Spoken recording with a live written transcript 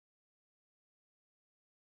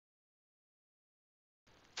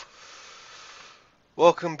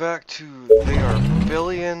Welcome back to They Are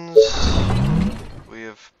Billions. We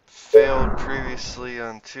have failed previously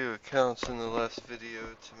on 2 accounts in the last video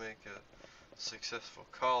to make a successful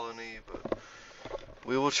colony, but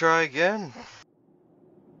we will try again.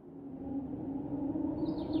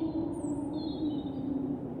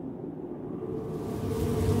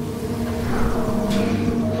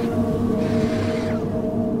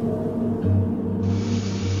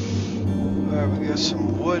 Alright, we got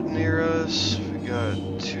some wood near us. We got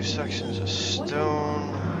 2 sections of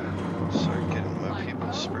stone. Start getting my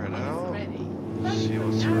people spread out. See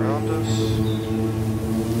what's around us.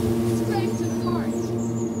 Straight to the heart.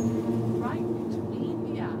 Right between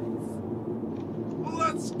the eyes.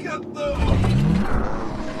 Let's get them!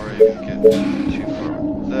 Before I even get too far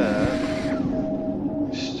with that,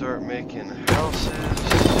 we start making houses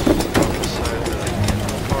on the side that I can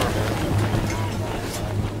farm in.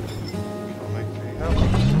 I'll make 3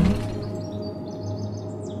 houses.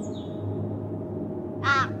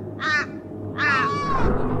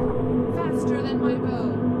 Faster than my bow.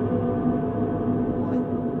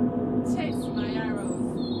 What? Taste my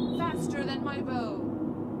arrows. Faster than my bow.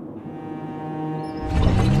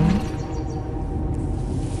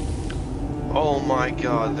 Oh my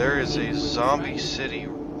god, there is a zombie city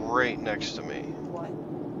right next to me.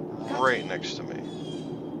 Right next to me.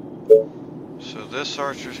 So this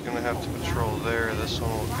archer's gonna have to patrol there, this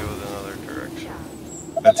one will go in another direction.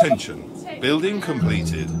 Attention. Building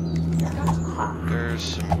completed. There's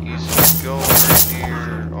some easy gold right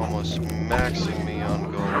here, almost maxing me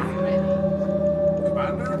on gold.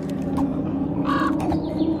 Commander?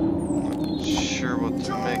 Not sure what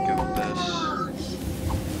to make of this.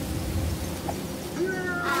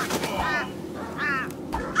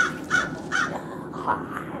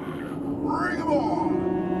 Bring them on!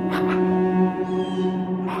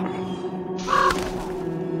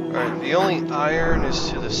 Alright, the only iron is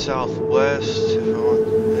to the southwest. If I want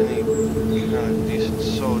any kind of decent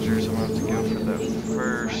soldiers, I'm gonna have to go for that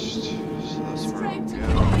first. So that's where Straight to I'll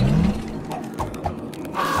the go. heart.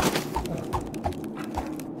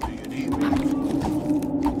 Do you need me?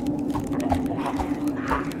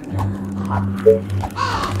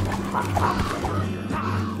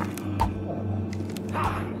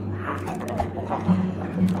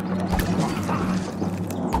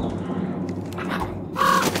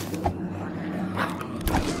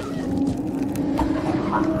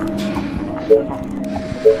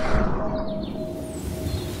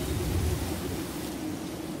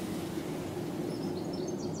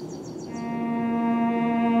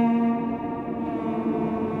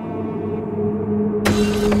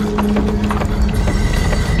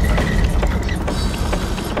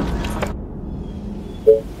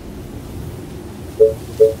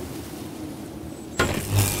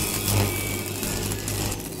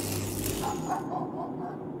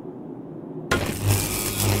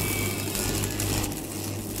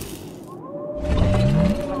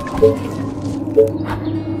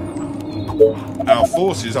 Our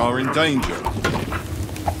forces are in danger.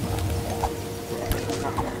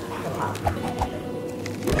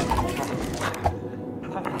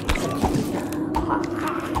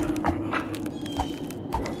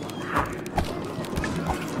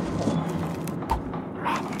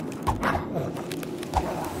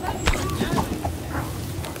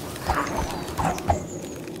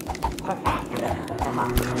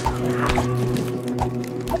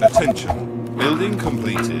 Attention. Building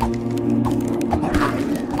completed.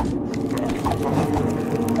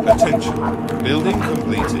 Attention. Building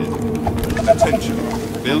completed. Attention.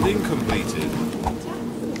 Building completed.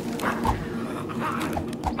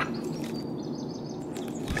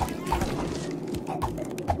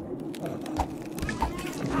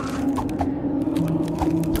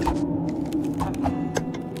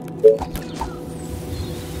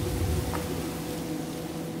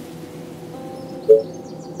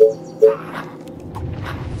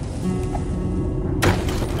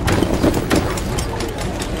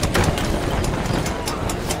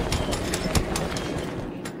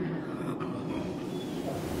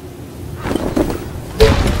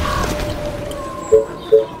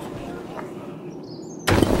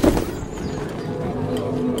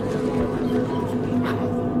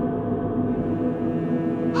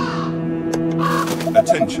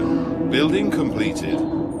 Attention. Building completed.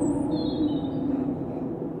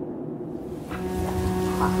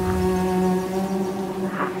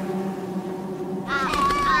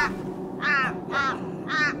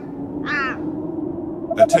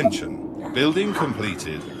 Attention. Building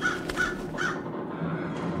completed.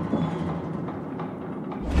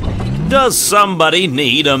 Does somebody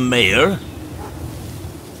need a mayor?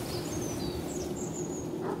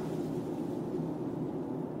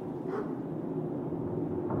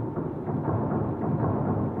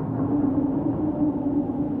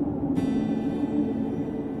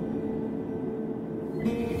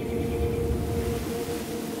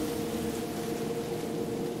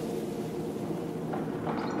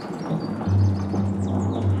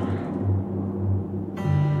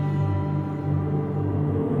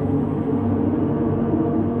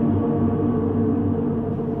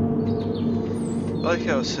 like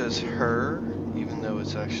how it says her, even though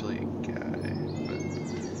it's actually a guy.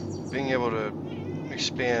 But being able to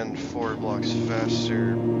expand 4 blocks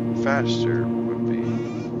faster would be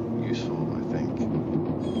useful, I think.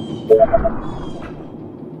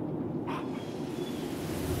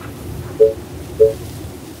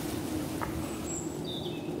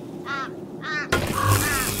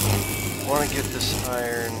 I want to get this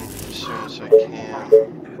iron as soon as I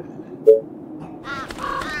can.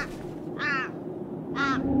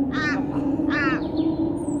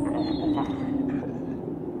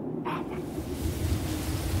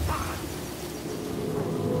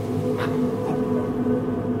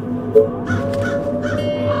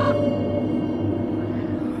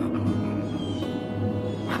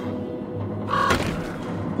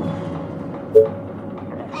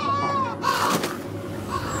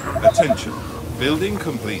 Attention. Building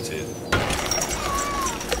completed.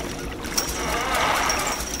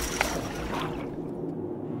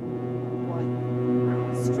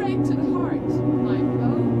 Straight to the heart. My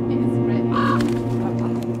bow is ready.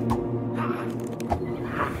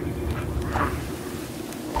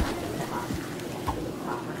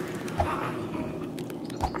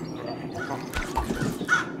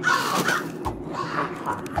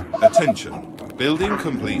 Attention. Building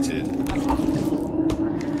completed.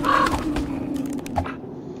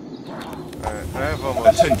 Alright, I have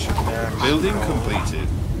almost Attention. maxed Building out. completed.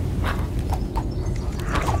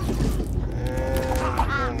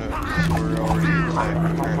 And we're already attacked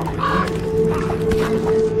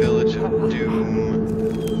Village of Doom.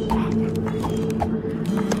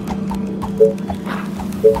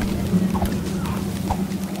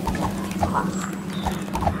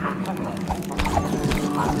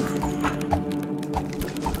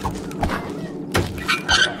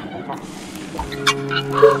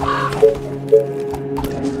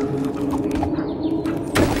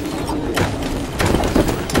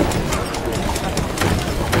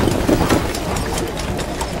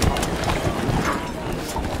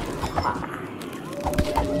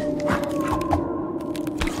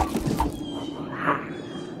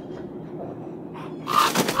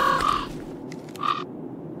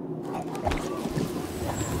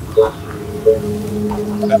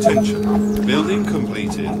 Attention. Building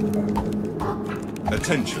completed.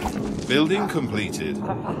 Attention. Building completed.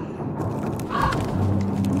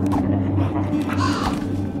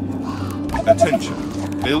 Attention.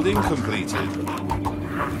 Building completed.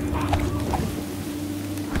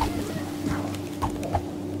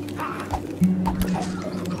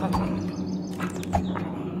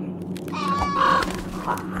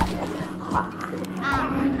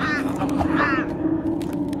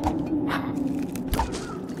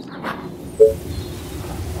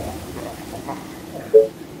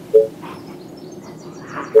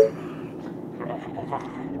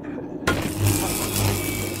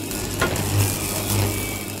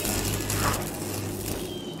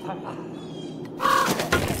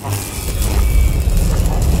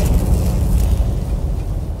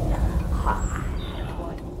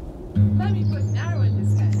 Let me put an arrow in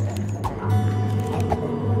his head.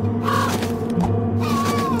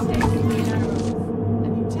 Take my arrows,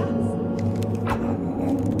 and he does.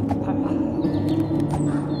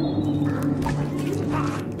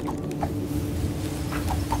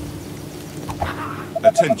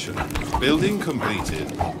 Attention. Building completed.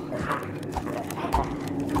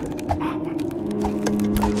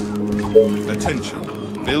 Attention.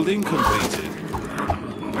 Building completed.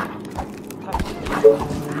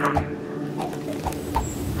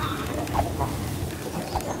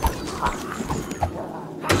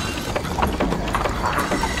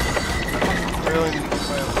 Really need to get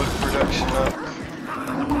my wood production up.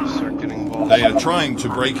 Start getting walls. They are trying to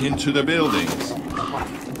break into the buildings.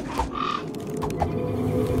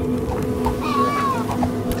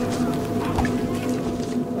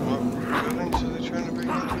 What buildings are they trying to break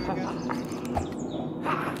into again?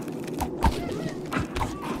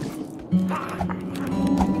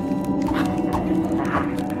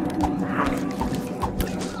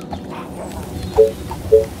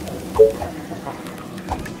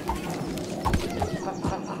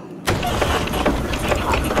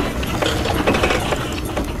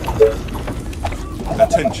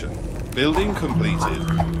 Attention. Building completed.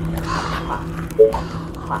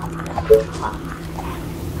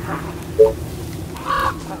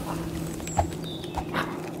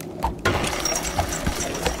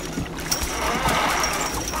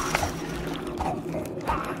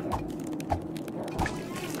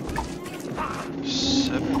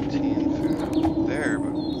 There,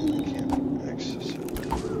 but I can't access it.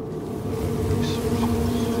 Resources.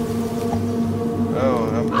 Oh,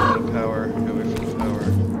 I'm out of power. Go away from the power.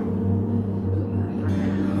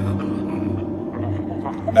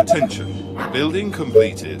 Attention. Building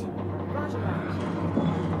completed.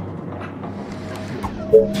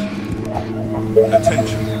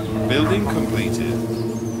 Attention. Building completed.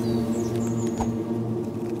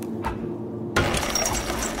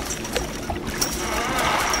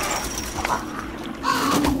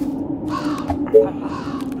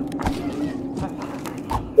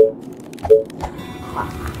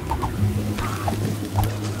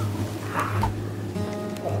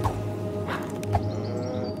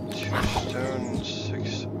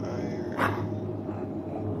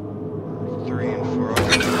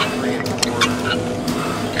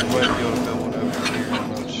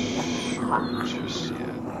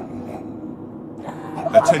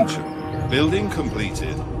 Attention. Building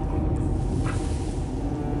completed.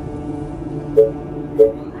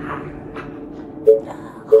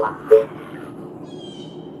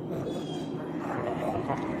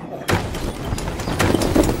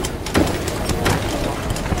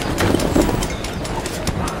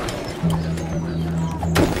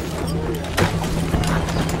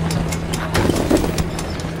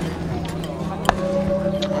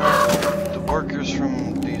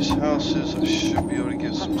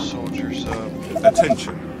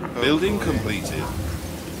 Attention. Building completed.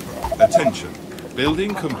 Attention.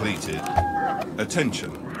 Building completed.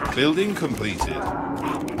 Attention. Building completed.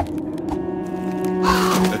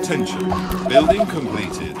 Attention. Building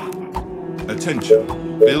completed.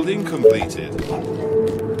 Attention. Building completed.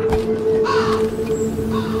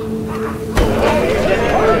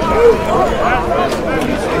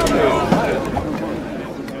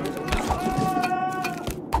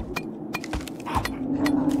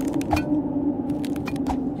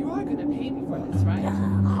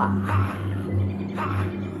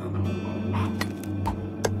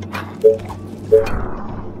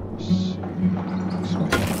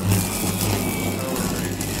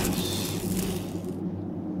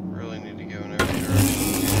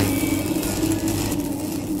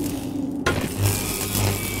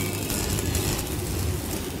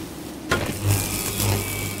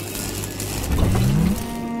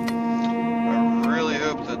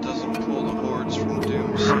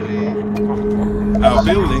 Our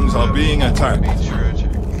buildings are being attacked.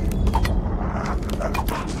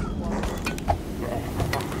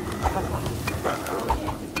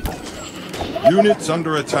 Units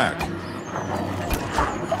under attack.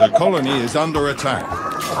 The colony is under attack.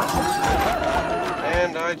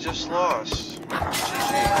 And I just lost.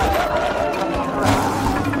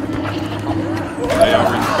 They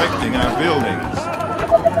are infecting our buildings.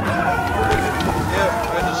 Yep,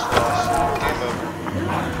 I just lost. Game over.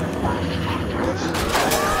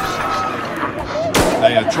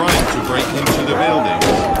 They are trying to break into the buildings.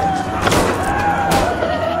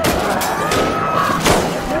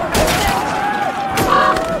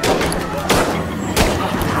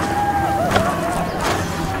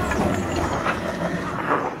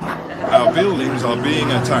 Our buildings are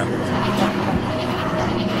being attacked.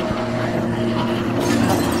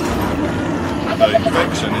 The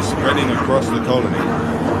infection is spreading across the colony.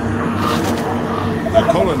 The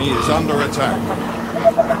colony is under attack.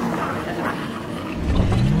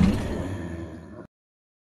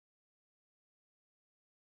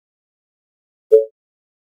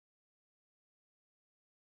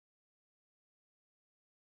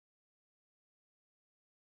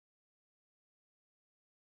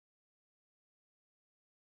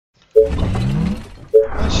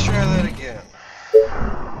 Let's try that again.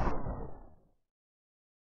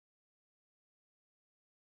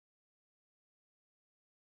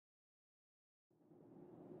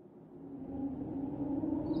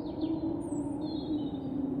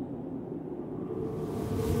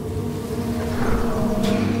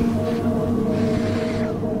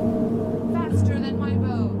 Faster than my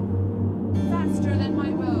bow. Faster than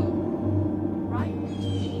my bow. Right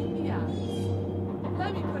between the eyes.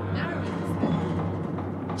 Let me put an arrow in his head.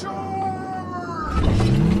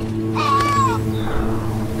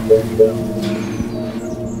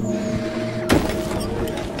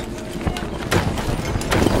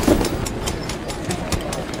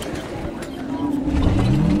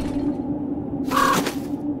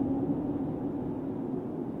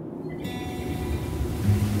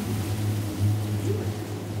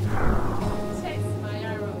 Taste my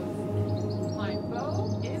arrows. My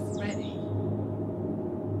bow is ready.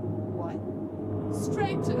 What?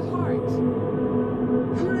 Straight to the heart.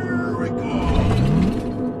 Here we go.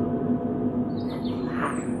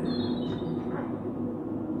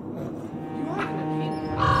 You are gonna paint me,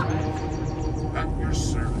 right? At your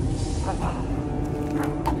service. Tired.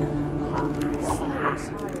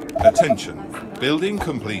 Attention. Building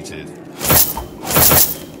completed.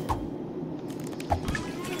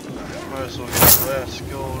 might as well get the last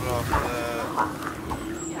gold off of that.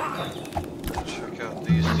 Check out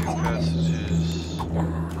these two passages.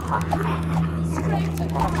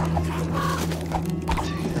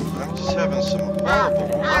 Damn, I'm just having some horrible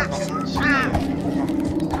luck in this game.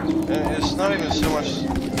 And it's not even so much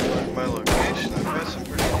like my location. I've had some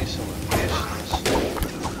pretty decent locations.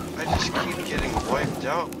 I just keep getting wiped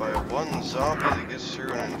out by one zombie that gets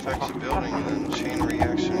through and infects a building and then chain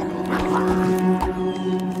reaction galore.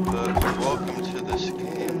 But welcome to this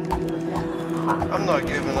game. I'm not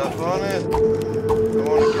giving up on it. I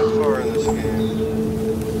want to get far in this game.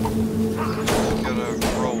 Just gotta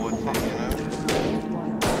roll with it, you know?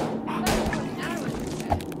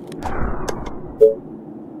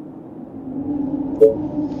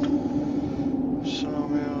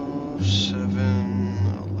 Sawmill,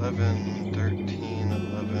 7, 11, 13,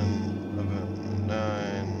 11, 11,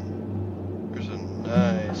 9. There's a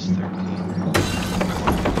nice 13.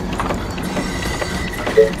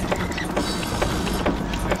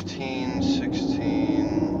 15, 16,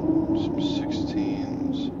 some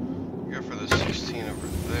 16s. Go for the 16 over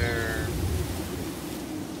there.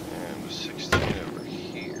 And the 16 over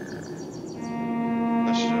here.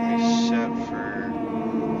 That should have me set for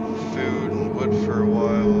food and wood for a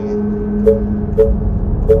while.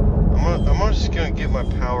 I'm just gonna get my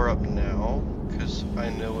power up now, because I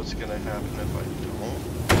know what's gonna happen if I don't.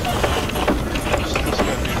 So I'm just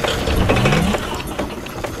gonna do that.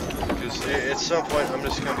 Because at some point I'm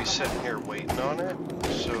just gonna be sitting here waiting on it,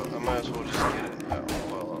 so I might as well just get it now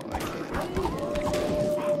while I can.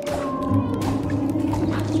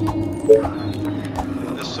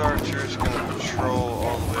 This archer is gonna patrol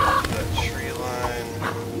all the way up to that tree line.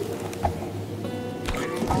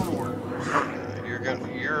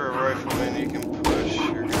 You're a rifleman, you can push,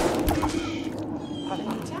 you're gonna push.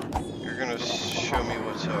 You're gonna show me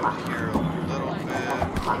what's out here a little bit,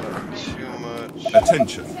 not too much.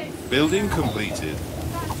 Attention. Building completed.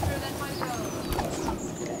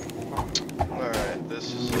 Alright,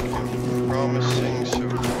 this is looking promising so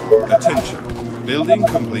far. Attention. Building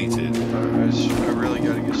completed. I really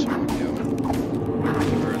gotta get some wood going.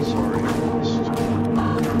 Or it's already lost.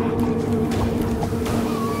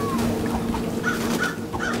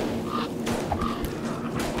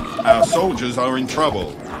 Our soldiers are in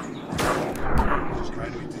trouble.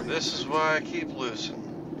 This is why I keep losing.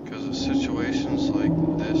 Because of situations like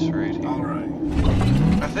this right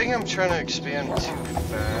here. I think I'm trying to expand too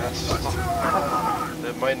fast.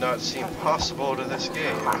 That might not seem possible to this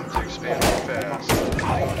game to expand too fast.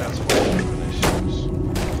 I think that's one of the issues.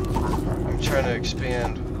 I'm trying to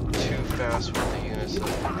expand too fast with the units that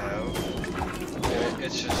I have. And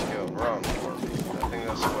it's just going wrong for me. I think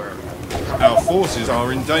that's where I'm at. Our forces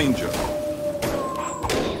are in danger.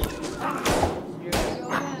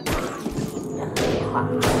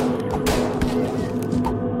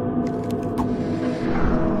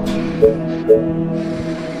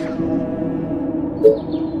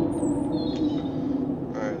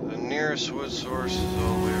 Alright, the nearest wood source is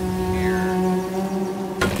all the way over here.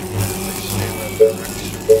 They stay in that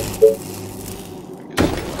direction. I guess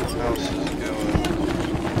where the house is going.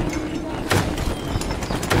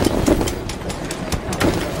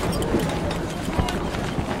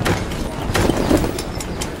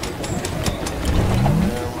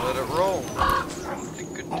 And let it roll. The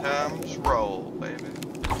good times roll, baby.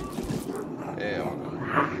 Yeah.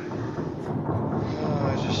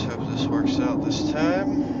 I just hope this works out this time.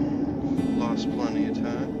 Lost plenty of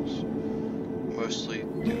times. Mostly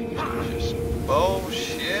due to just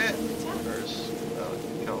bullshit. Or as I like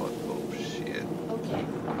to call it bullshit.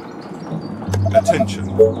 Attention.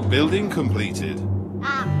 Building completed.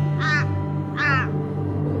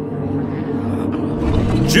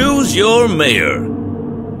 Choose your mayor.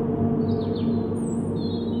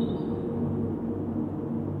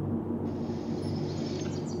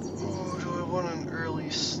 Oh, do I want an early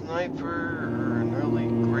sniper or an early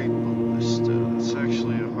great ballista? It's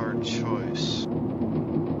actually a hard choice.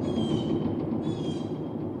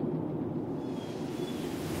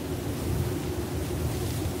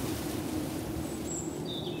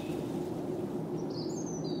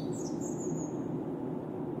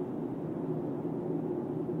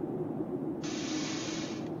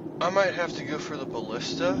 I might have to go for the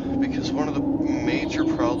ballista, because one of the major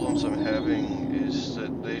problems I'm having is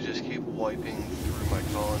that they just keep wiping through my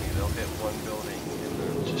colony. They'll hit one building and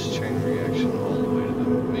then just chain reaction all the way to the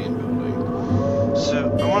main building.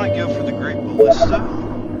 So I want to go for the great ballista.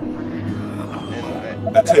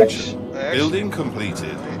 And Attention. Building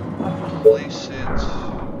completed. Place it.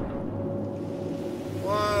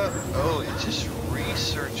 What? Oh, it just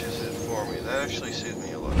researches it for me. That actually saved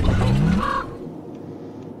me a lot of trouble.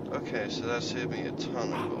 Okay, Okay, so that saved me a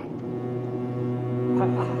ton of hope.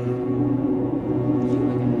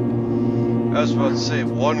 I was about to say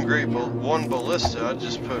one ballista I'd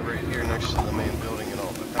just put right here next to the main building and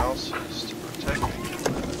all the houses to protect me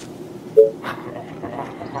from that.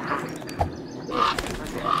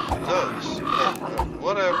 It does.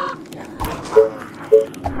 Whatever.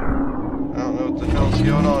 I don't know what the hell's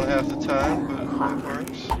going on half the time, but it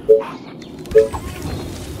works.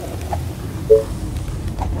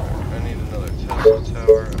 Right, I need another Tesla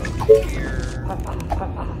tower up here.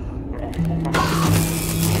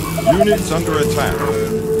 Units under attack.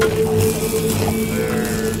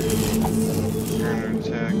 There. You're under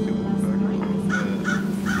attack. Go back a little bit.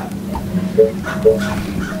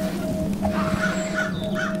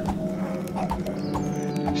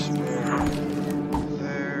 Expand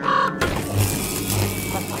there.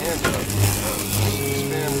 And up. Just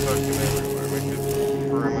expand fucking everywhere. Make it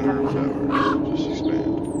perimeter of towers. Just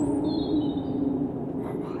expand.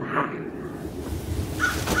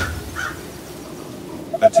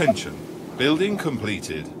 Attention. Building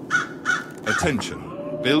completed. Attention.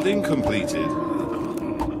 Building completed.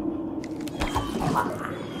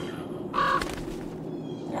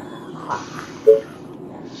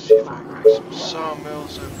 See if I can make some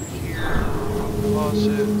sawmills over here.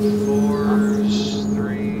 Closet, 4s,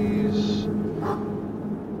 3s,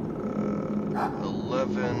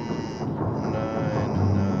 11, 9,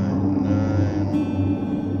 9,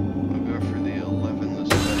 9. We'll go for the 11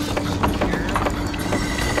 that's next here.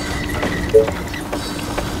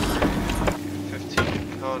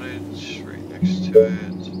 15 cottage right next to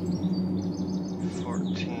it.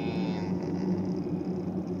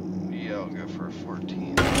 14. Yeah, I'll go for a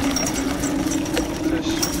 14. This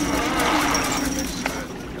right next to it.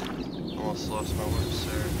 Almost lost my words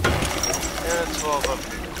there. And 12 up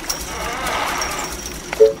here.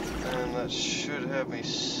 And that should have me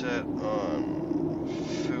set on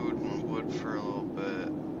food and wood for a little bit.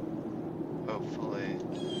 Hopefully.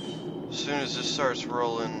 As soon as this starts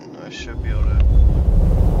rolling, I should be able to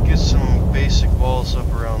get some basic walls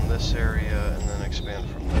up around this area and then expand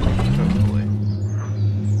from there, hopefully.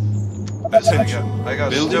 Attention. I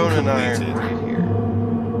got Building stone and completed. iron right here.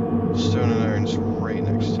 Stone and iron's right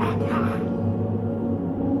next to it.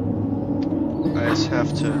 I just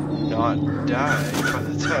have to not die by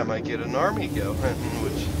the time I get an army going,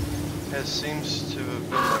 which seems to have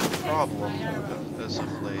been my problem as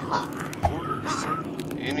of late.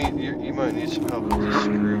 You might need some help with this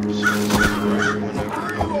group, so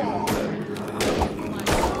whenever you're okay with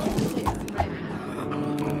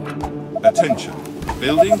that. Attention.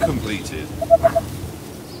 Building completed.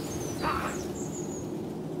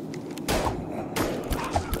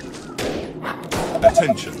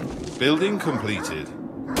 Attention. Building completed.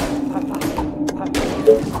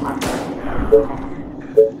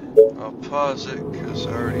 I'll pause it because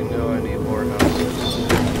I already know I need more houses.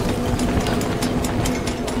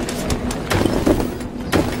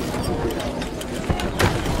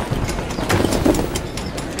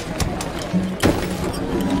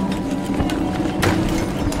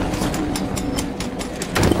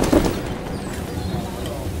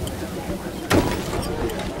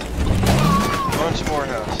 Bunch more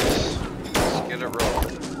houses. Let's get it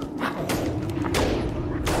rolling.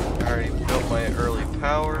 I already built my early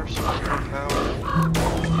power, so I got power.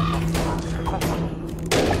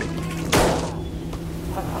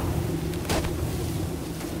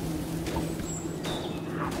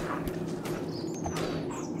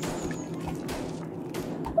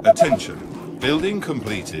 Attention. Building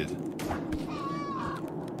completed.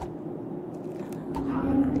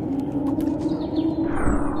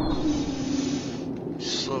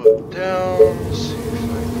 Slow it down, see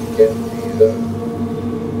if I can get the,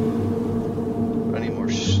 I need more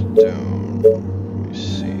stone. Let me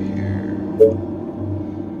see here.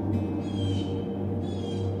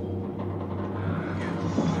 I can get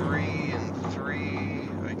 3 and 3.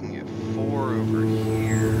 I can get 4 over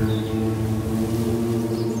here.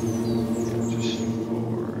 Yeah, just 4.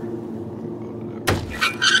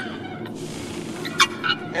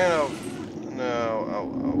 And I'll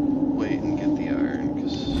wait and get the iron,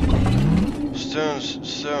 because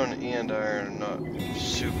stone and iron are not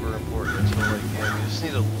super important until late game. You just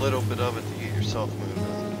need a little bit of it to get yourself moving,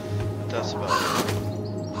 but that's about it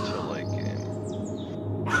until late game.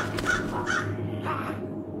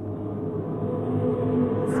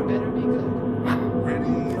 This better be good.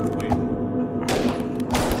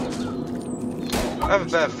 I have a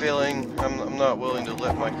bad feeling I'm not willing to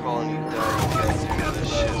let my colony die again due to this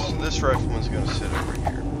shit. So this rifleman's gonna sit over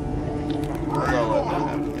here. I'm not letting that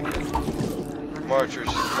happen again. My archer's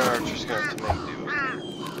gonna have to make do over here.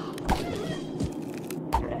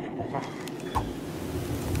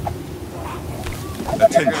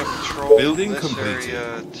 Building this completed.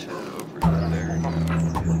 area to over there.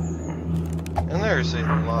 And there's a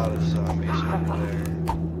lot of zombies over there.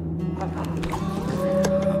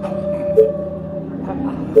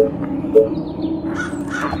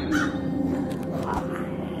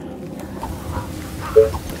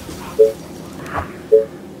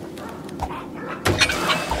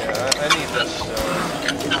 Yeah, I need this stuff.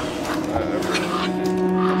 I really do.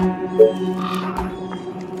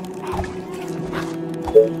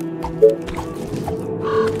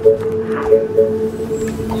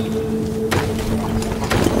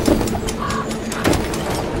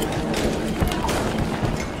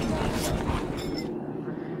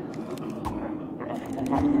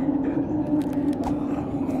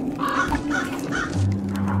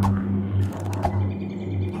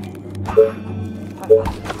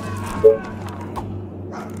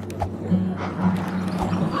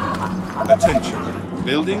 Attention.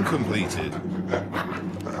 Building completed.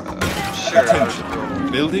 Sure.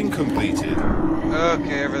 Attention. Building completed.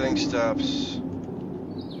 Okay, everything stops.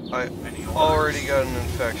 I already got an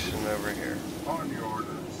infection over here. On your orders.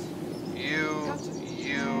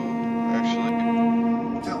 Actually,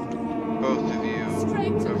 both of you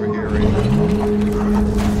over here right now.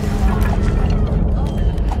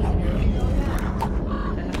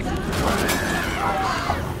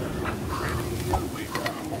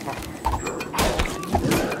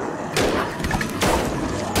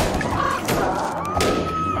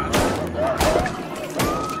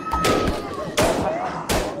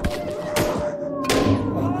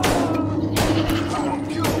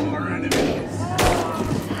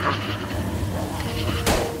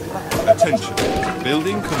 Attention.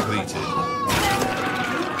 Building completed.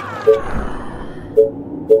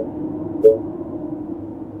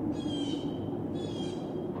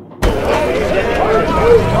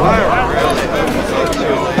 I really hope it's not too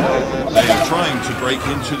late on this. They are trying to break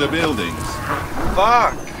into the buildings.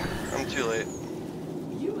 Fuck! I'm too late.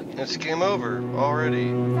 You again. It's game over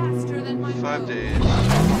already. Faster than my 5 will. days.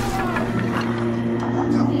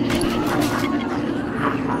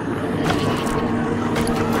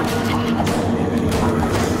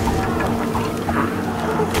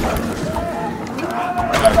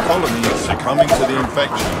 Our colony is succumbing to the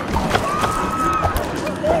infection.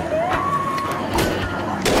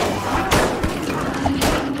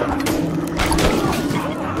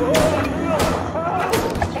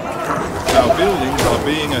 Our buildings are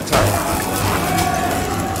being attacked.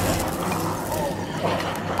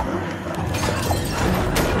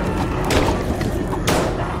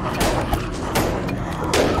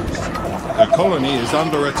 The colony is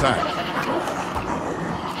under attack.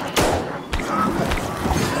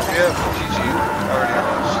 Yep, GG. Already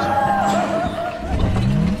lost.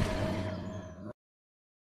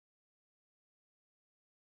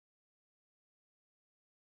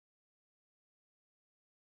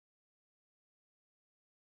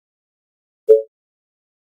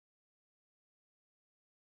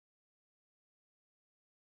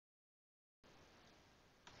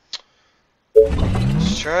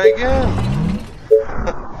 Let's try again.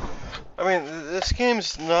 I mean, this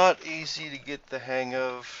game's not easy to get the hang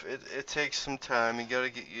of. It takes some time. You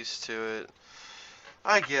gotta get used to it.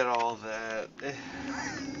 I get all that.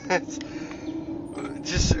 It's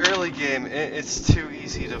just early game. It's too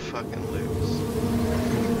easy to fucking lose.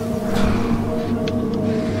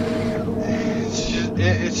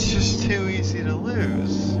 It's just too easy to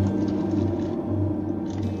lose.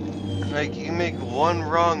 Like, you make one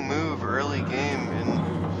wrong move early game,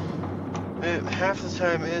 and half the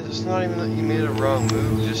time it's not even that you made a wrong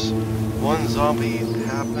move, just one zombie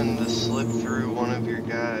happened to slip through one of your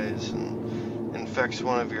guys and infects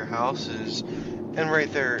one of your houses, and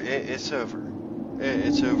right there, it's over.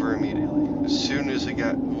 It's over immediately. As soon as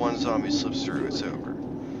one zombie slips through, it's over.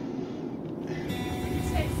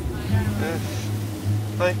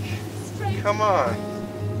 Like, come on.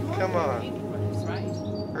 Come on.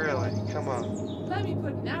 Really, come on. Let me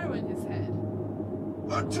put an arrow in his head.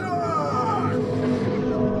 Come on.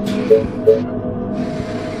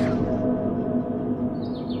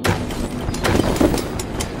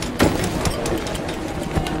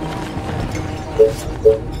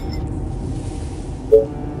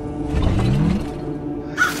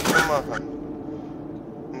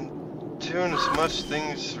 I'm doing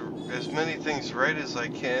as many things right as I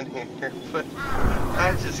can here, but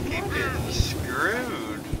I just keep getting screwed.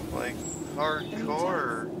 Like,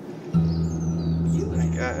 hardcore.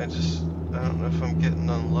 Like, I don't know if I'm getting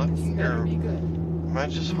unlucky, or Be good. am I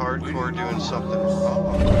just hardcore doing something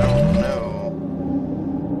wrong? I don't know.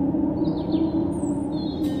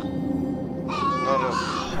 Not a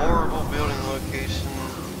horrible building location.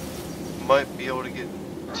 Might be able to get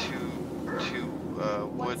 2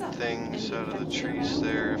 things out of the trees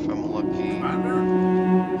there if I'm lucky.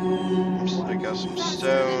 I got some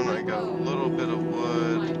stone, I got a little bit of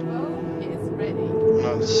wood. My bow is ready. I'm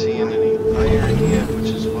not seeing any iron yet,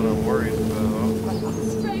 which is what I'm worried about.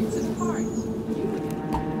 Straight to the heart.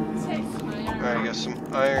 Take my arrow. Alright, I got some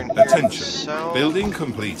iron here Attention. south. Building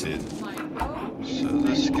completed. My bow is So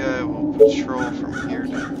this guy will patrol from here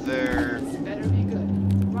to there. This better be good.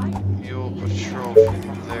 Right? You'll patrol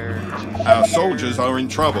from there to here. Our soldiers are in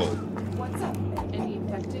trouble. What's up? Any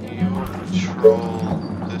infected You will patrol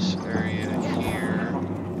this area here.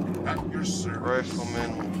 At your service. Riflemen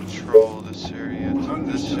will patrol this area to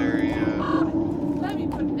this area. Let me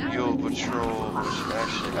put an arrow You'll in his patrol, back.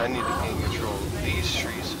 actually I need to gain control of these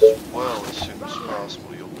trees as well as soon as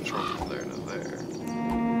possible. You'll patrol from there to there.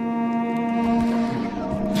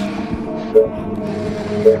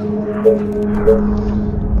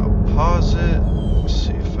 I'll pause it,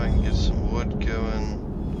 see if I can get some wood going.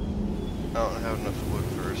 I don't have enough wood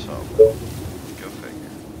for a sawmill. Go figure.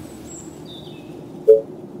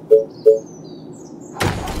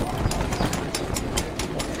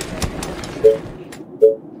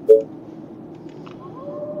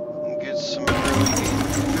 Get some really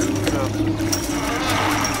food up.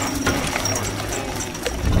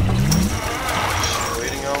 Just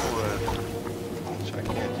waiting on wood. Which I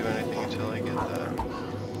can't do anything until I get that.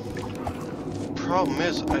 Problem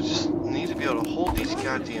is, I just need to be able to hold these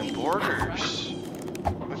goddamn borders.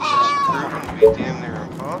 Which has proven to be damn near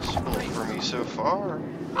impossible for me so far.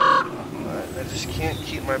 I just can't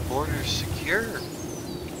keep my borders secure.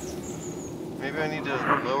 Maybe I need to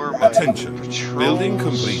lower my Attention. patrols. Building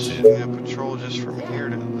completed. You know, patrol just from here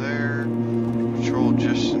to there. Patrol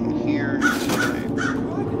just in here until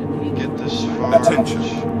I get this far.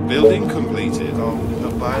 Attention. Building completed. I'll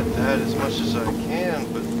abide that as much as I can,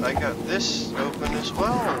 but I got this open as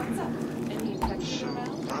well. What's up? Any infected So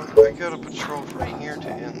around? I gotta patrol from here to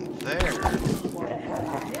in there.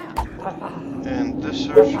 Yeah. And this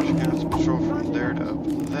archer's gonna have to patrol from there to up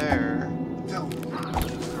there.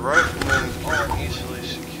 The riflemen can't easily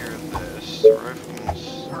secure this. The riflemen's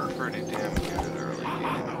pretty damn good at early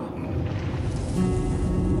game.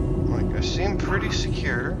 Like, I seem pretty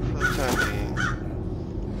secure for the time being.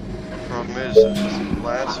 Problem is, it doesn't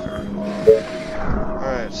last very long.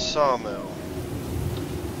 Alright, sawmill.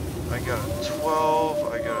 I got a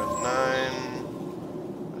 12, I got a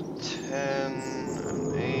 9, a 10,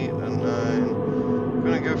 an 8, a 9. I'm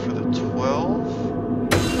gonna go for the 12.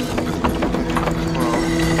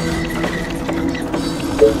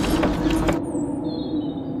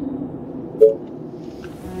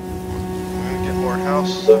 I'm gonna get more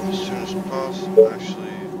houses up as soon as possible.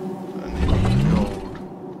 Actually, I need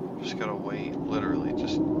gold. Just gotta wait. Literally,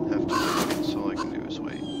 just have to wait. That's all I can do is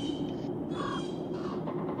wait.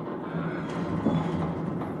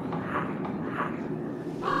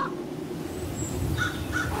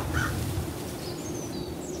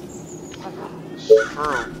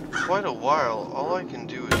 For quite a while, all I can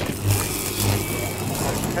do is wait.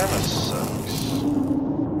 That kinda sucks.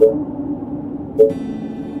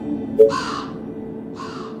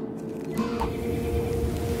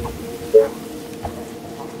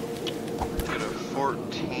 Get a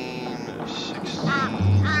 14, a 16,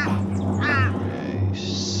 a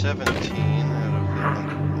 17 out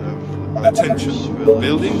of the Attention. Hunter's Village.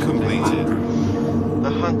 Building completed. The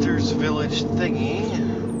Hunter's Village thingy.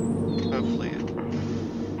 Hopefully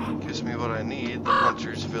it gives me what I need. The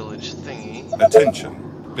Hunter's Village thingy. Attention.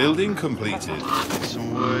 Building completed. Get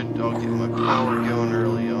some wood. I'll get my power going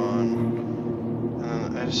early on.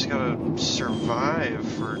 And I just gotta survive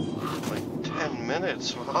for like 10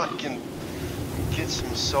 minutes while I can get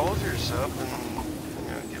some soldiers up and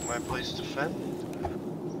get my place defended.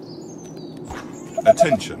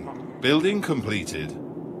 Attention. Building completed.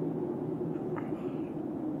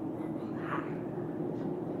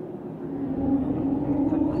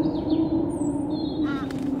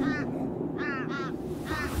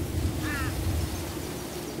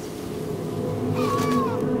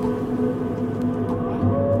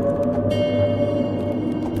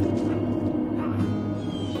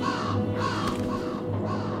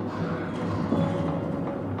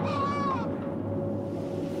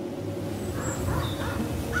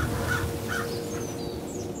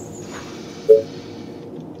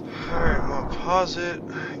 Alright, I'm gonna pause it,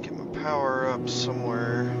 get my power up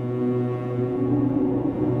somewhere.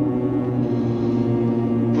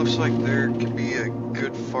 Looks like there could be a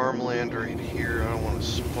good farmland right here. I don't want to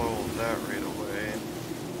spoil that right away.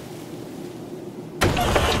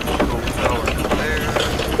 Little power there.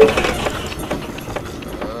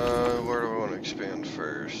 Where do I want to expand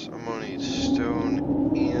first? I'm gonna need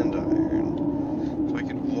stone and iron. So I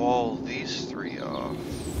could wall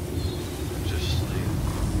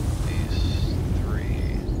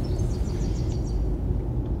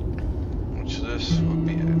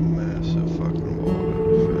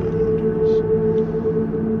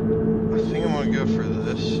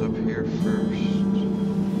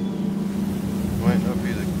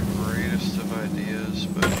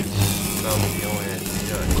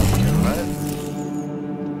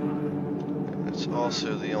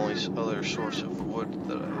also the only other source of wood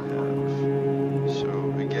that I have.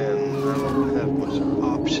 So again, I don't have much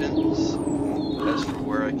options as for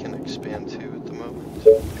where I can expand to at the moment.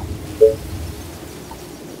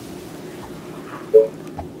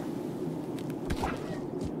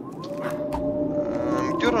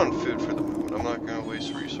 I'm good on food for the moment. I'm not going to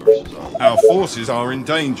waste resources on it. Our forces are in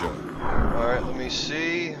danger. Alright, let me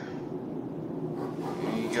see.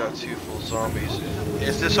 You got 2 full zombies.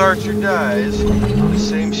 If this archer dies, the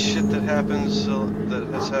same shit that happens that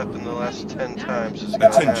has happened the last 10 times is gonna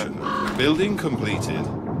Attention. happen. Building completed.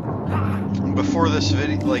 Before this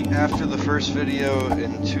video, like after the first video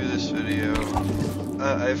and to this video,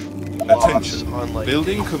 I've lost Attention. on like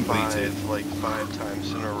Building day completed. 5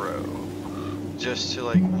 times in a row. Just to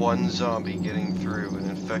like one zombie getting through and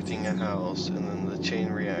infecting a house, and then the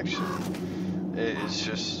chain reaction. It is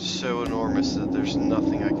just so enormous that there's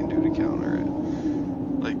nothing I can do to counter it.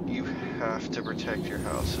 Like, you have to protect your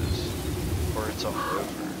houses, or it's all over.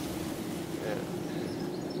 Yeah.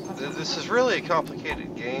 This is really a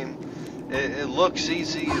complicated game. It looks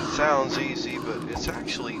easy, it sounds easy, but it's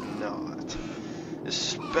actually not.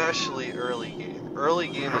 Especially early game. Early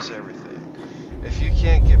game is everything. If you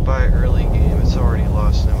can't get by early game, it's already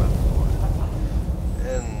lost no matter what.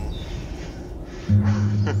 And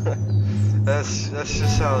that's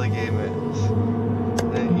just how the game is.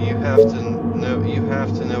 And you have to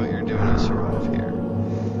know what you're doing to survive here.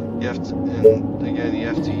 You have to, and again, you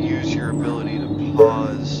have to use your ability to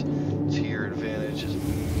pause to your advantage as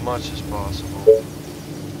much as possible.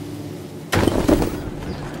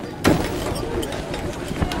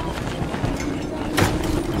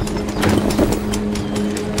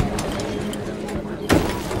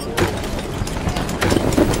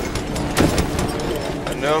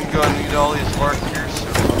 I know I'm gonna need all these markers, so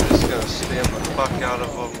I'm just gonna spam the fuck out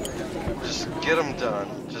of them. Just get them done.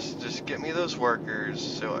 Just get me those workers,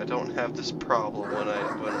 so I don't have this problem when I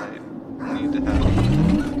need to have them.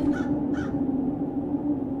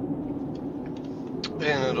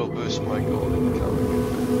 And it'll boost my gold income.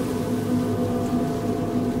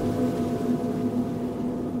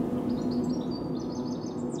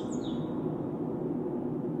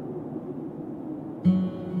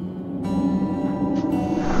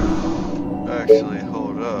 Actually,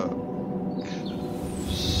 hold up.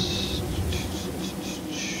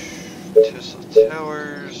 Tesla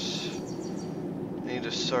Towers. I need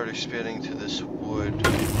to start expanding to this wood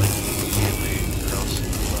like immediately, or else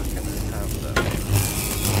I'm not gonna have that.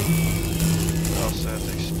 I also have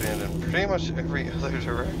to expand in pretty much every other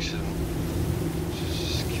direction, which is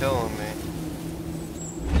just killing me.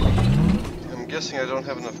 I'm guessing I don't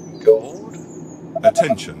have enough gold?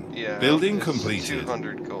 Attention. Yeah. Building it's completed.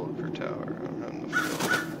 200 gold per tower. I don't have enough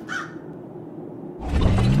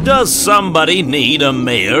gold. Does somebody need a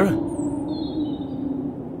mayor?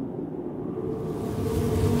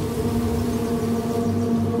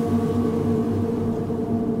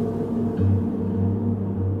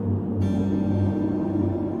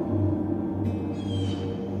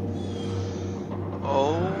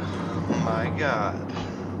 Oh my god.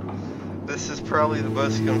 This is probably the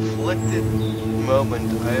most conflicted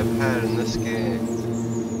moment I have had in this game.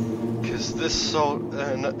 Because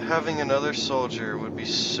having another soldier would be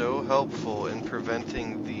so helpful in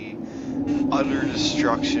preventing the utter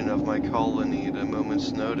destruction of my colony at a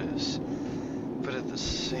moment's notice. But at the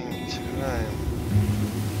same time,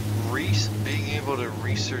 being able to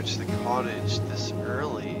research the cottage this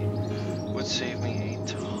early would save me a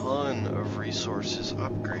ton of resources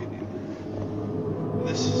upgrading.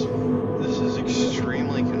 This is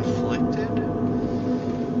extremely conflicted.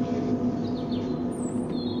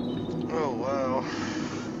 Oh wow.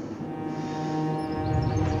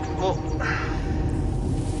 Well,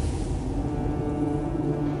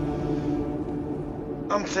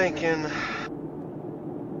 I'm thinking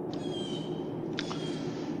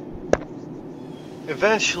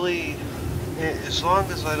eventually, as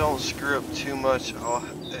long as I don't screw up too much,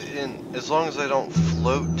 as long as I don't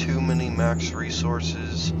float too many max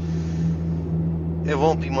resources, it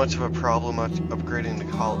won't be much of a problem upgrading to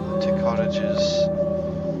cottages.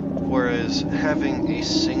 Whereas having a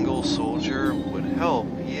single soldier would help,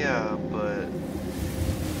 yeah, but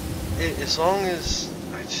as long as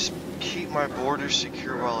I just keep my borders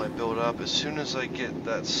secure while I build up, as soon as I get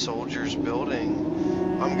that soldier's building,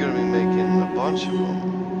 I'm going to be making a bunch of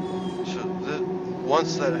them. So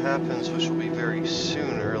once that happens, which will be very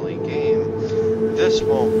soon, early game, this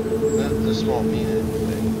won't mean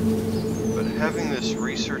anything. But having this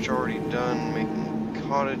research already done, making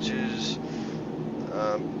cottages,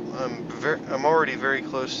 I'm already very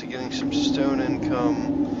close to getting some stone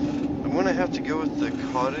income. I'm gonna have to go with the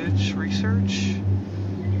cottage research,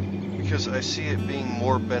 because I see it being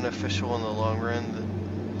more beneficial in the long run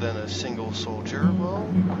than a single soldier will.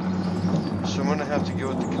 So I'm gonna have to go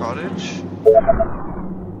with the cottage.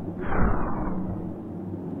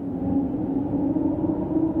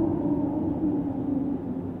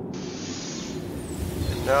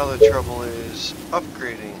 And now the trouble is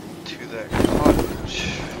upgrading to that cottage,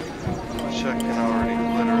 which I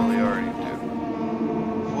can literally already do.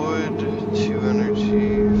 Wood, 2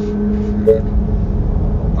 energy, 4 food.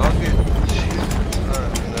 I'll get 2,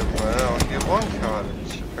 never mind, I'll get 1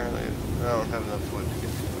 cottage. Apparently, I don't have enough wood to get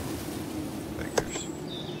 2 beggars.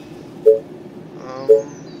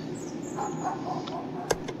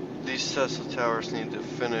 These Tesla towers need to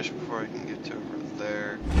finish before I can get to over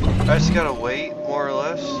there. I just gotta wait, more or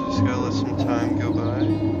less. Just gotta let some time go by.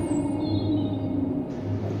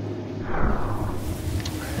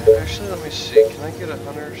 Actually, let me see. Can I get a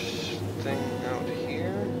hunter's thing out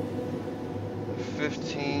here?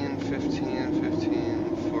 15, 15,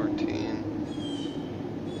 15, 14.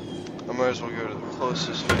 I might as well go to the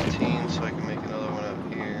closest 15 so I can make another one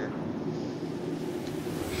out here.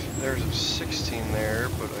 There's a 16 there,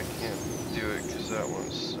 but I can't do it because that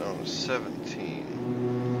one's 17.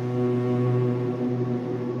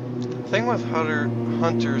 The thing with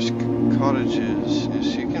hunters' cottages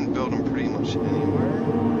is you can build them pretty much anywhere.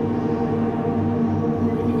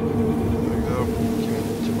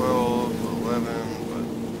 12,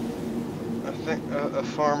 11, but I think a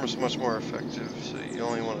farm is much more effective, so you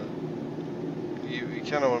only want to, you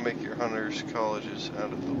kind of want to make your hunters' colleges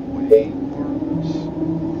out of the way, more or less.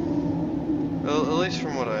 At least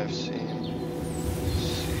from what I've seen. Let's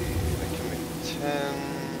see, I can make 10.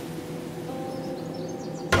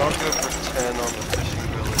 I'll go for 10 on the fishing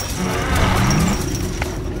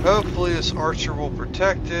village. Hopefully this archer will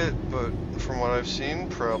protect it, but from what I've seen,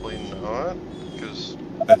 probably not. Because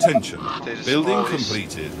attention, building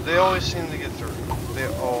completed. They always seem to get through. They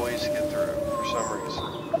always get through for some reason.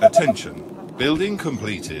 Attention, building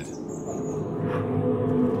completed.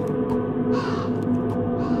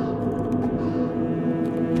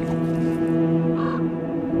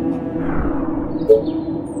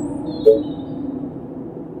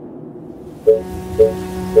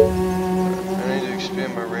 I need to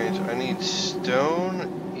expand my range. I need stone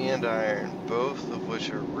and iron, both of which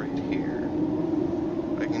are right here.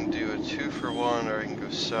 I can do a 2-for-1, or I can go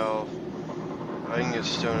south. I can get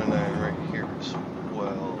stone and iron right here as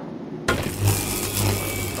well.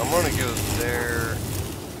 I'm gonna go there.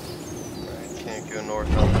 I can't go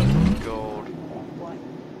north on the gold.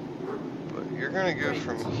 But you're gonna go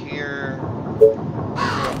from here. You're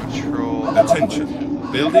gonna patrol. Attention,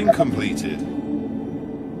 building completed.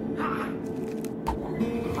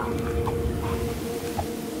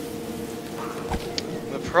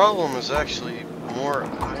 The problem is actually more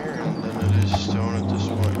iron than it is stone at this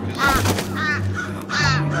point.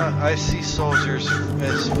 I see soldiers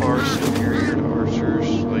as far superior to archers,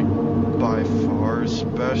 like by far,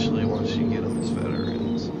 especially once you get them as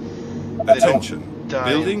veterans. Attention, They don't die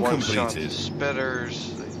building in one shot to completed.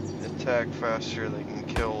 spitters, they attack faster, they can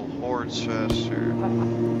kill hordes faster.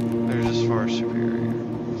 They're just far superior.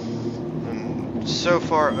 And so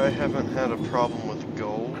far I haven't had a problem with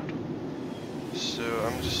gold. So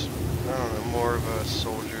I'm just, I don't know, more of a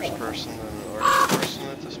soldier's person than an archer person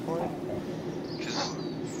at this point. Because,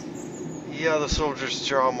 yeah, the soldiers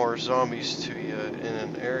draw more zombies to you in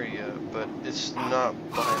an area, but it's not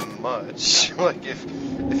by much. Like, if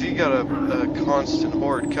you got a constant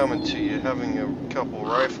horde coming to you, having a couple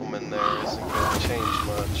riflemen there isn't going to change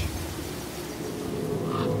much.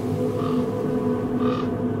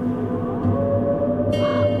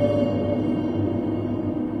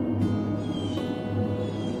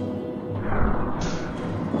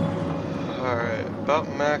 About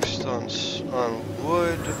maxed on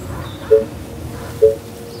wood.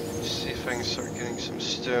 See if I can start getting some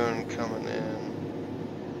stone coming in.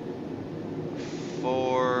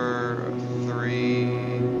 4, 3,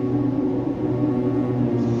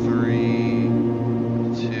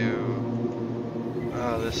 2.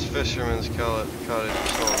 This fisherman's cottage is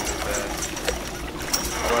holding me back.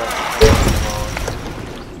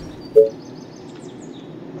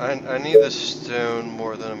 I need the stone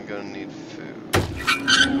more than I'm gonna need food.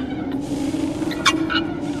 And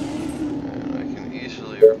I can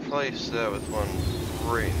easily replace that with one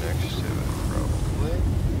right next to it, probably.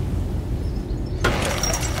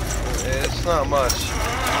 Yeah. It's not much. I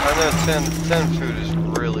know 10 food is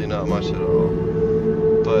really not much at all,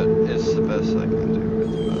 but it's the best I can do at the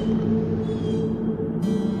moment.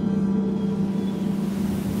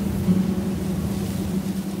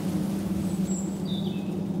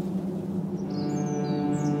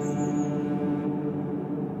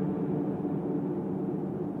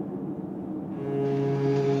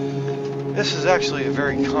 This is actually a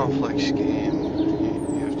very complex game.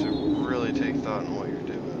 You have to really take thought in what you're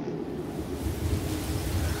doing.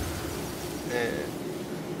 And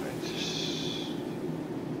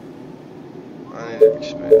I need to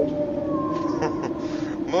expand.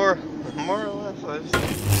 more or less, I just need to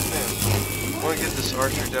expand. I want to get this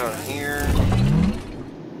archer down here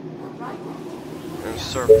and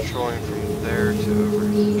start patrolling from there to over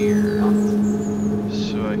here,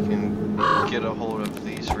 so I can get a hold of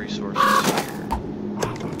these resources here,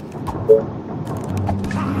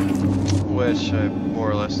 which I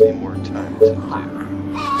more or less need more time to do.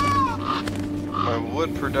 My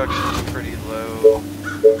wood production is pretty low.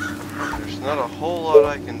 There's not a whole lot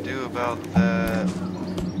I can do about that.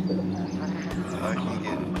 I can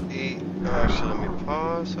get 8, no, actually let me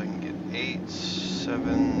pause. I can get 8,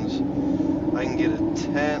 7s, I can get a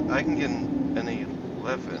 10, I can get an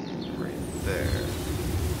 11 right there.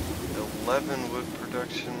 11 wood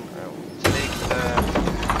production, I will take that.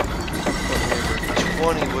 Put me over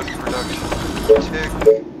 20 wood production tick.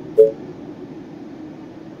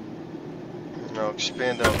 And I'll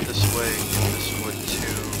expand out this way and this wood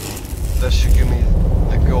too. That should give me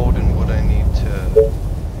the gold and what I need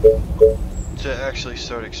to actually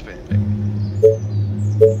start expanding.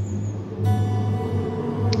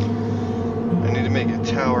 I need to make a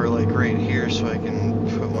tower like right here so I can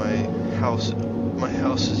put my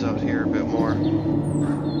houses out here a bit more.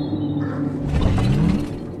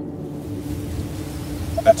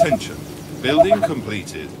 Attention. Building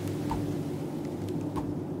completed.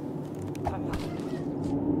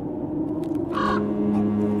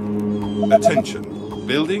 Attention.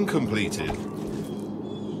 Building completed.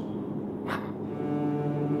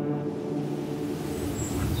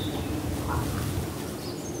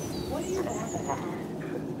 What do you want?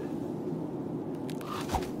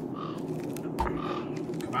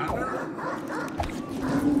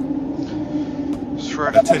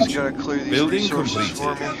 Attention. Gotta clear these Building resources completed.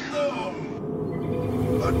 for me.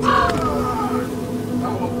 I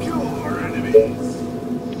will kill our enemies.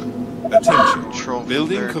 Attention. Control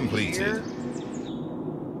Building there completed. here.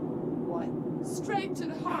 What? Straight to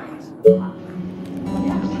the heart.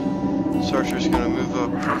 This archer's gonna move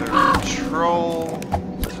up their patrol.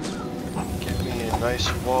 Get me a nice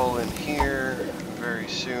wall in here very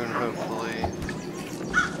soon, hopefully.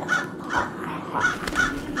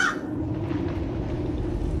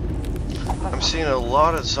 I'm seeing a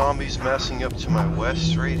lot of zombies massing up to my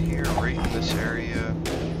west right here, right in this area.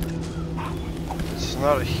 It's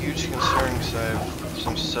not a huge concern because I have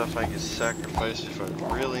some stuff I could sacrifice if I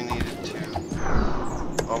really needed to.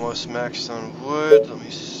 Almost maxed on wood. Let me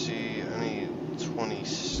see. I need 20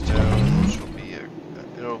 stone, which will be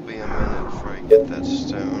it'll be a minute before I get that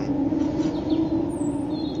stone.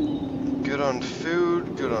 Good on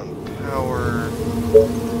food, good on power.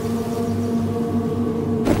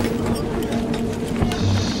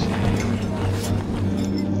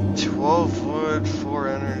 12 wood, 4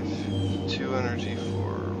 energy, 2 energy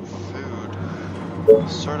for food.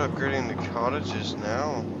 Start upgrading the cottages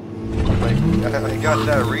now. Like, I got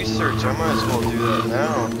that research, I might as well do that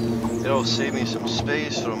now. It'll save me some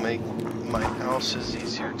space, it'll make my houses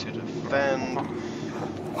easier to defend.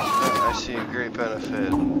 I see a great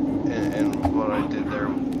benefit in what I did there.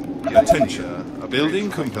 Attention. Building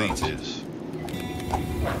completed.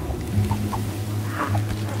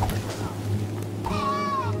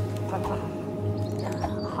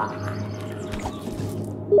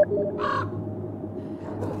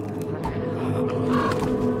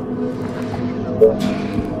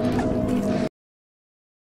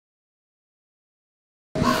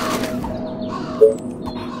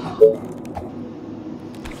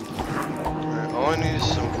 All I need is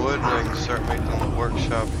some wood and I can start making the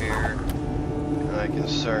workshop here. And I can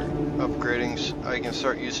start upgrading, I can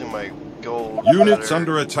start using my gold. Units better.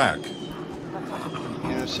 under attack.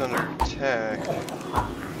 Units under attack.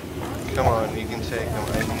 Come on, you can take them.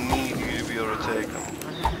 I need you to be able to take them.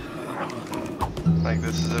 Like,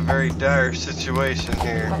 this is a very dire situation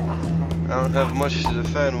here. I don't have much to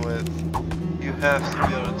defend with. You have to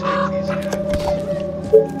be able to take these guys.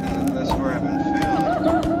 And that's where I've been failing.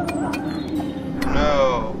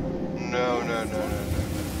 No. No, no, no, no, no,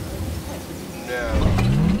 no. No.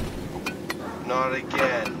 Not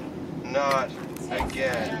again. Not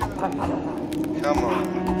again. Come on.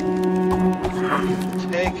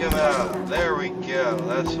 Take him out. There we go.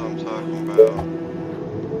 That's what I'm talking about.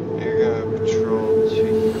 You're gonna patrol to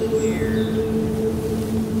here.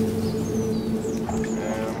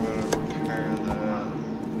 And I'm gonna repair that.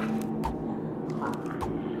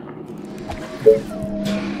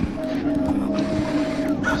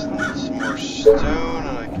 Just need some more stone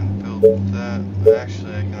and I can build that.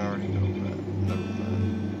 Actually, I can already build that.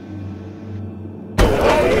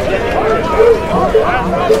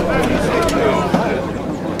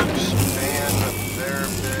 there a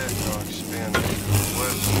bit. I'll expand the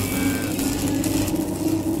west a bit.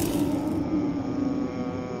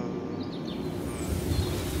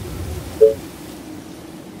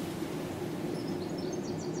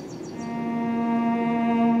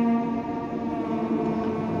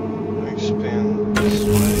 Expand this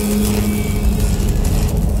way.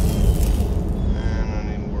 And I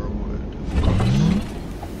need more wood.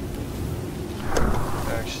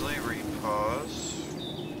 Actually, repause.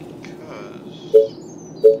 Because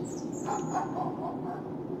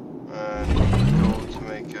I need gold to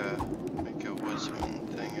make a woodsman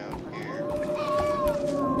thing out here.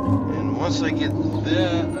 And once I get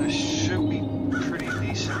that, I should be pretty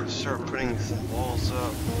decent to start putting some walls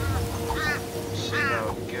up. See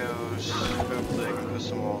how it goes. Hopefully I can put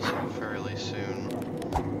some walls up fairly soon.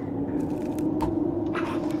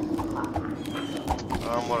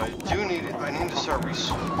 What I do need, I need to start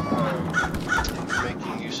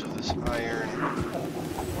making use of this iron.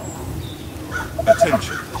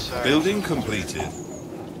 Attention. This iron, Building completed.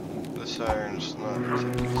 This iron's not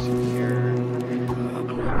particularly secure.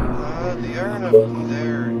 The iron up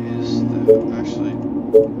there is actually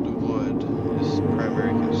the wood is the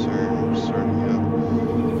primary concern. I'm starting out.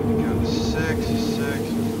 Go to 6,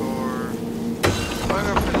 4. If I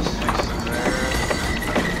go for the 6 there.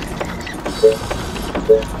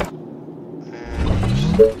 And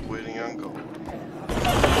just waiting on gold.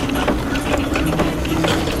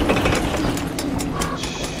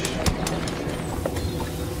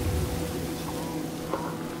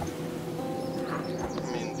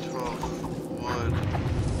 I mean, 12 wood.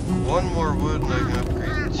 One more wood and I can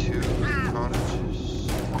upgrade 2 cottages.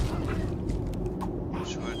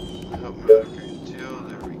 Which would help me out a great deal.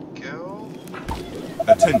 There we go.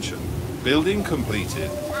 Attention. Building completed.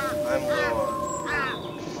 I'm low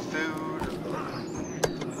on food,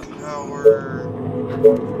 power.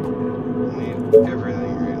 I need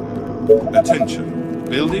everything right now. Attention.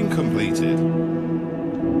 Building completed.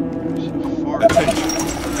 There's a 4. Attention.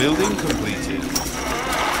 Building completed.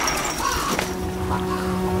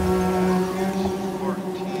 Here's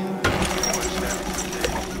 14.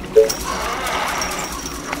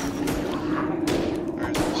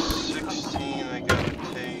 There's a 16 I gotta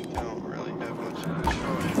take. I don't really have much of a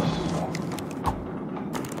choice.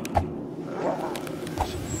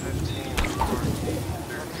 There's 15, 14,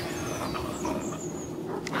 13.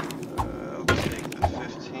 I'll take the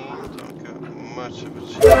 15. Don't got much of a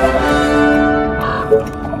choice.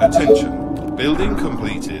 Attention. Building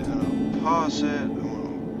completed. And I'll pause it. I'm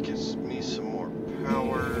gonna get me some more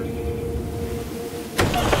power. And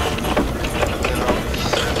then I'll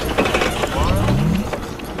set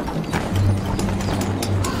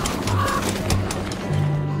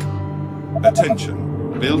one. Attention.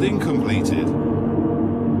 Building completed.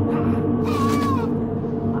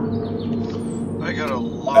 I got a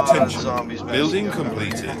lot Attention. of zombies messing Building up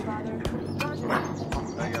completed. over here.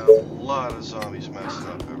 I got a lot of zombies messing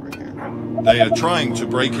up over here. They are trying to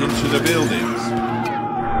break into the buildings.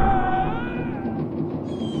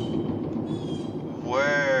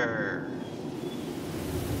 Where?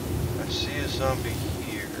 I see a zombie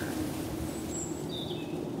here.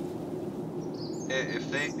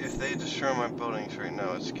 If they destroy my buildings right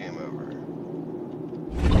now, it's game over.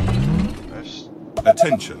 There's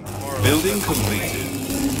Attention. more of Building them. completed.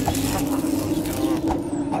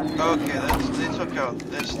 Okay, they took out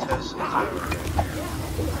this Tesla tower right here.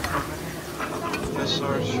 This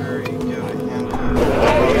archer, you gotta handle it.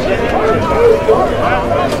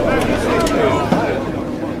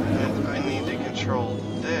 And I need to control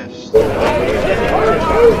this.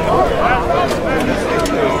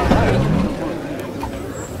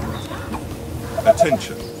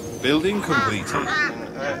 Attention. Building completed.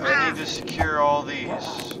 And I need to secure all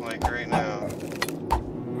these, like right now.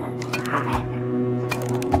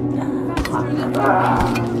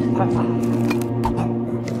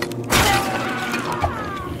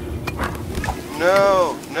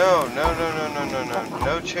 No, no, no, no, no, no, no, no.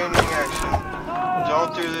 No chaining action.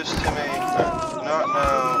 Don't do this to me. Not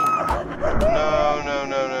now. No, no,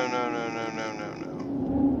 no, no, no, no, no, no, no, no.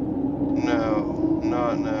 No,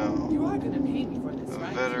 not now. You are gonna pay me for this, A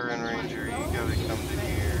right? veteran ranger, you gotta come to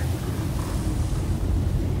here.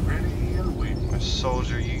 Ready and waiting. A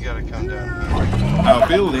soldier, you gotta come down here. Our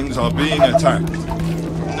buildings are being attacked.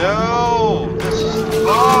 No! This is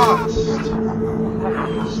lost!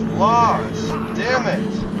 It's lost! Damn it!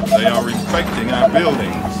 They are infecting our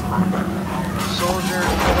buildings. Soldier,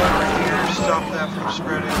 come over here, stop that from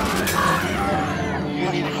spreading. You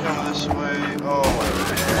need to come this way. Oh my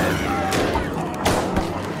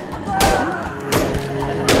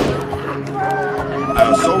god.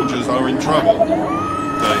 are in trouble.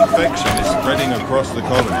 The infection is spreading across the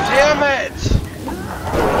colony. Damn it!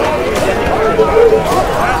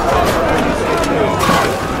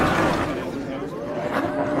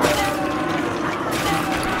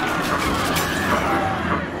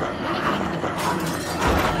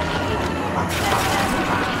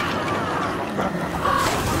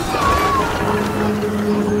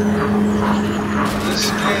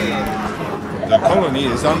 This game The colony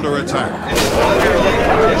is under attack. is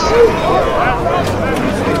literally pissing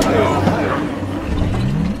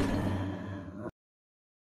me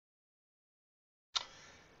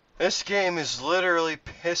off. This game is literally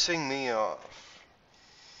pissing me off.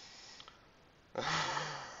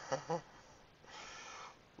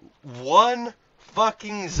 One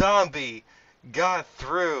fucking zombie got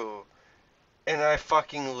through and I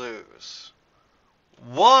fucking lose.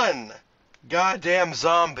 One goddamn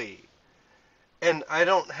zombie. And I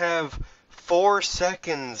don't have 4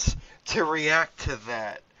 seconds to react to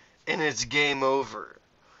that and it's game over.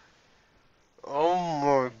 Oh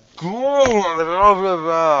my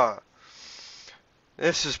god.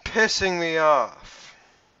 This is pissing me off.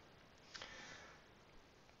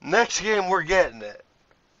 Next game we're getting it.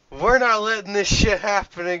 We're not letting this shit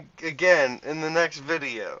happen again in the next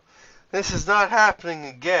video. This is not happening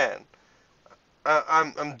again.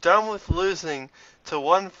 I'm done with losing to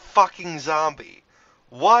one fucking zombie.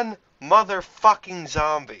 One motherfucking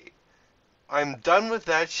zombie. I'm done with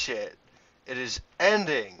that shit. It is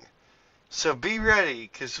ending. So be ready,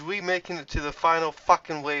 cause we making it to the final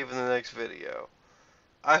fucking wave in the next video.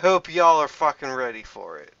 I hope y'all are fucking ready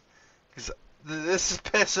for it. Cause this is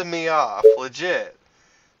pissing me off, legit.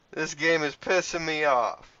 This game is pissing me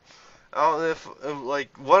off. I don't know if,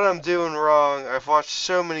 like, what I'm doing wrong. I've watched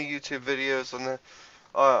so many YouTube videos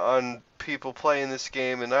on people playing this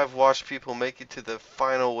game, and I've watched people make it to the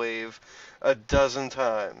final wave a dozen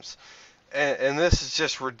times. And this is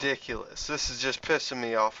just ridiculous. This is just pissing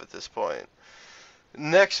me off at this point.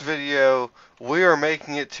 Next video, we are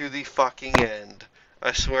making it to the fucking end.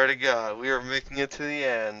 I swear to God, we are making it to the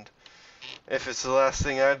end. If it's the last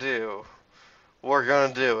thing I do, we're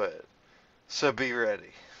gonna do it. So be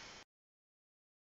ready.